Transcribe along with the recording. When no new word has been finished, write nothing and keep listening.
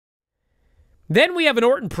Then we have an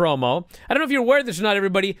Orton promo. I don't know if you're aware of this or not,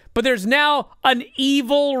 everybody, but there's now an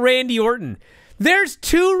evil Randy Orton. There's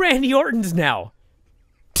 2 Randy Ortons now.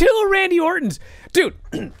 2 Randy Ortons. Dude,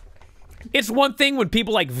 it's one thing when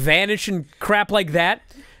people like vanish and crap like that.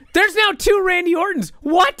 There's now 2 Randy Ortons.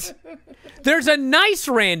 What? There's a nice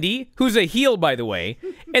Randy, who's a heel, by the way,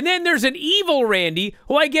 and then there's an evil Randy,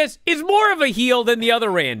 who I guess is more of a heel than the other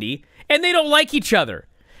Randy, and they don't like each other.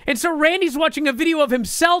 And so Randy's watching a video of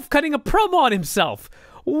himself cutting a promo on himself.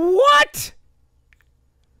 What?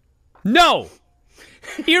 No.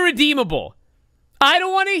 Irredeemable. I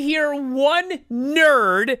don't want to hear one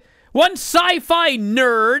nerd, one sci-fi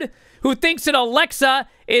nerd, who thinks that Alexa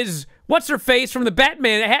is... What's her face from the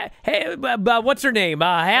Batman? What's her name?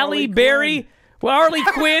 Halle Berry? Well, Harley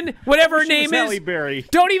Quinn? Whatever her name is. Halle Berry.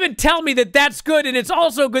 Don't even tell me that that's good, and it's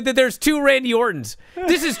also good that there's 2 Randy Ortons.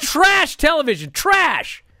 This is trash television.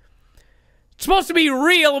 Trash. It's supposed to be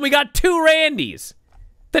real, and we got 2 Randys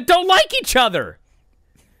that don't like each other.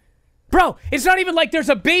 Bro, it's not even like there's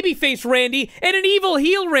a babyface Randy and an evil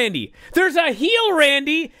heel Randy. There's a heel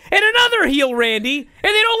Randy and another heel Randy, and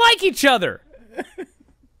they don't like each other.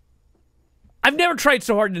 I've never tried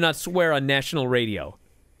so hard to not swear on national radio.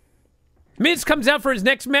 Miz comes out for his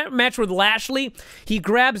next match with Lashley. He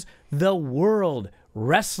grabs the World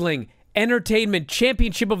Wrestling Entertainment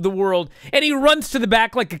Championship of the World, and he runs to the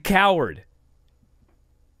back like a coward.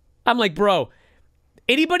 I'm like, bro,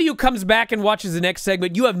 anybody who comes back and watches the next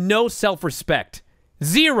segment, you have no self-respect.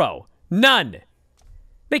 0. None.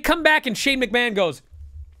 They come back and Shane McMahon goes,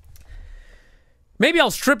 maybe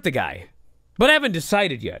I'll strip the guy, but I haven't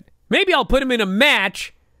decided yet. Maybe I'll put him in a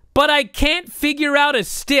match, but I can't figure out a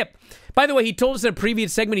stip. By the way, he told us in a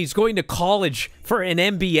previous segment he's going to college for an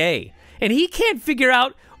MBA, and he can't figure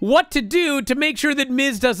out what to do to make sure that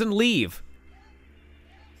Miz doesn't leave.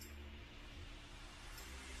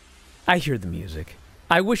 I hear the music.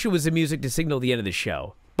 I wish it was the music to signal the end of the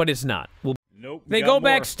show, but it's not. Nope. They go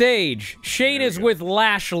backstage. Shane is with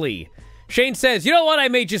Lashley. Shane says, you know what? I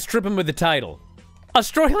may just strip him with the title. A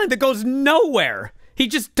storyline that goes nowhere. He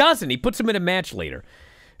just doesn't. He puts him in a match later.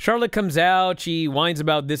 Charlotte comes out. She whines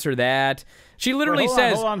about this or that. She literally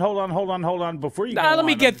says... Hold on. Before you go let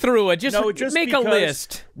me get through it. Just make a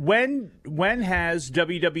list. When has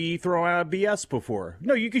WWE thrown out a BS before?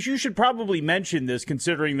 No, you should probably mention this,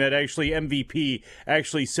 considering that actually MVP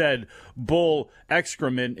actually said bull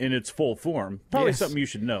excrement in its full form. Probably something you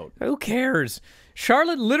should note. Who cares?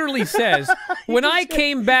 Charlotte literally says, when I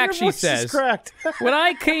came back, she says, when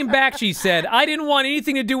I came back, she said, I didn't want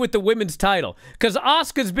anything to do with the women's title because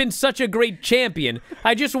Asuka's been such a great champion.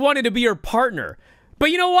 I just wanted to be her partner.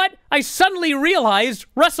 But you know what? I suddenly realized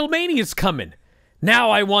WrestleMania's coming.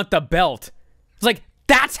 Now I want the belt. It's like,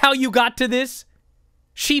 that's how you got to this?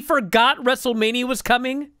 She forgot WrestleMania was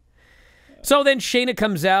coming? So then Shayna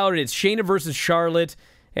comes out, and it's Shayna versus Charlotte,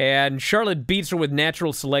 and Charlotte beats her with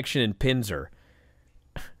natural selection and pins her.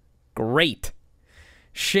 Great.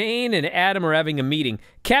 Shane and Adam are having a meeting.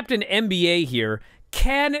 Captain NBA here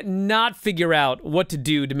cannot figure out what to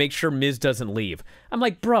do to make sure Miz doesn't leave. I'm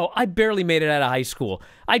like, bro, I barely made it out of high school.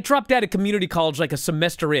 I dropped out of community college like a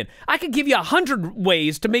semester in. I could give you 100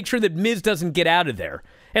 ways to make sure that Miz doesn't get out of there.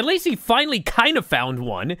 At least he finally kind of found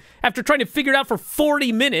one after trying to figure it out for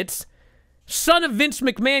 40 minutes. Son of Vince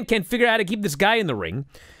McMahon can't figure out how to keep this guy in the ring.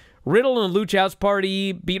 Riddle and the Lucha House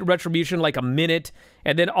Party beat Retribution like a minute,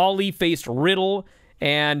 and then Ali faced Riddle,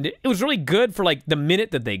 and it was really good for like the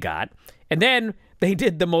minute that they got. And then they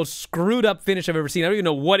did the most screwed up finish I've ever seen. I don't even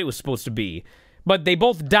know what it was supposed to be, but they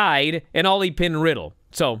both died, and Ali pinned Riddle.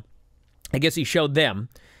 So I guess he showed them.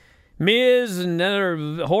 Miz,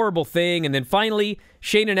 another horrible thing, and then finally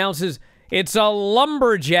Shane announces it's a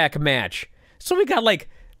lumberjack match. So we got like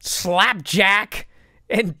Slapjack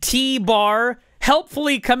and T-Bar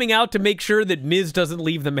helpfully coming out to make sure that Miz doesn't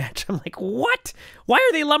leave the match. I'm like, what? Why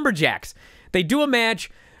are they lumberjacks? They do a match.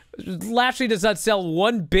 Lashley does not sell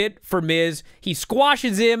one bit for Miz. He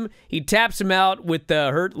squashes him. He taps him out with the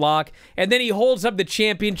hurt lock. And then he holds up the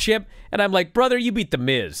championship. And I'm like, brother, you beat the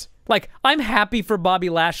Miz. Like, I'm happy for Bobby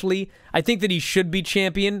Lashley. I think that he should be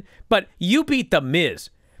champion. But you beat the Miz.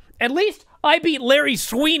 At least I beat Larry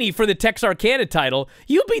Sweeney for the Texarkana title.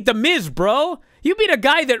 You beat the Miz, bro. You beat a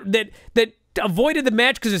guy that avoided the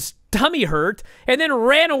match because his tummy hurt and then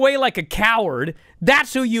ran away like a coward.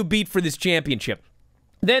 That's who you beat for this championship.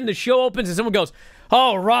 Then the show opens and someone goes,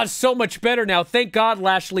 oh, Raw's so much better now. Thank God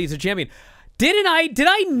Lashley's a champion. Did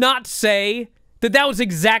I not say that that was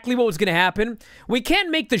exactly what was going to happen? We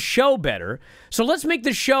can't make the show better, so let's make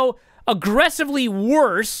the show aggressively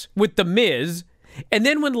worse with The Miz, and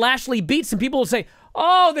then when Lashley beats him, people will say,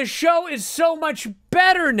 oh, the show is so much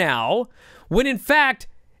better now. when in fact,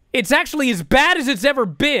 it's actually as bad as it's ever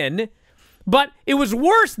been, but it was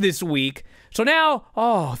worse this week. So now,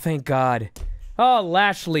 oh, thank God. Oh,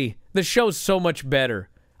 Lashley, the show's so much better.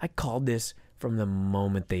 I called this from the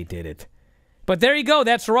moment they did it. But there you go.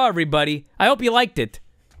 That's Raw, everybody. I hope you liked it.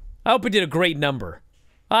 I hope it did a great number.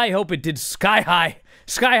 I hope it did sky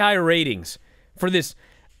high ratings for this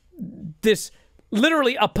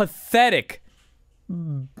literally a pathetic,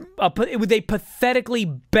 they pathetically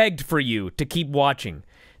begged for you to keep watching.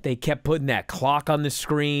 They kept putting that clock on the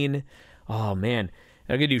screen. Oh man,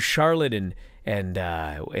 they're gonna do Charlotte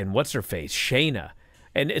and what's her face, Shayna.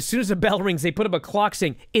 And as soon as the bell rings, they put up a clock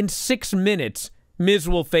saying, in 6 minutes, Miz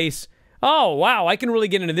will face. Oh wow, I can really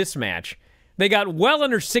get into this match. They got well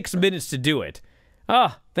under 6 minutes to do it.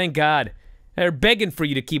 Oh, thank God. They're begging for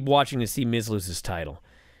you to keep watching to see Miz lose his title.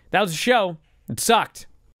 That was the show. It sucked.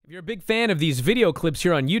 If you're a big fan of these video clips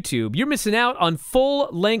here on YouTube, you're missing out on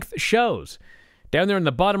full-length shows. Down there on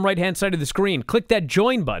the bottom right-hand side of the screen, click that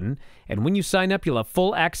join button, and when you sign up, you'll have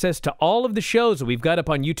full access to all of the shows that we've got up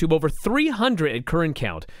on YouTube, over 300 at current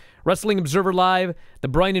count. Wrestling Observer Live, The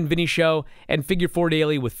Bryan and Vinny Show, and Figure 4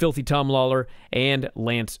 Daily with Filthy Tom Lawler and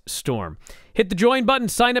Lance Storm. Hit the join button,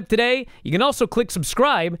 sign up today. You can also click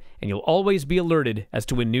subscribe, and you'll always be alerted as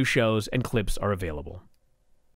to when new shows and clips are available.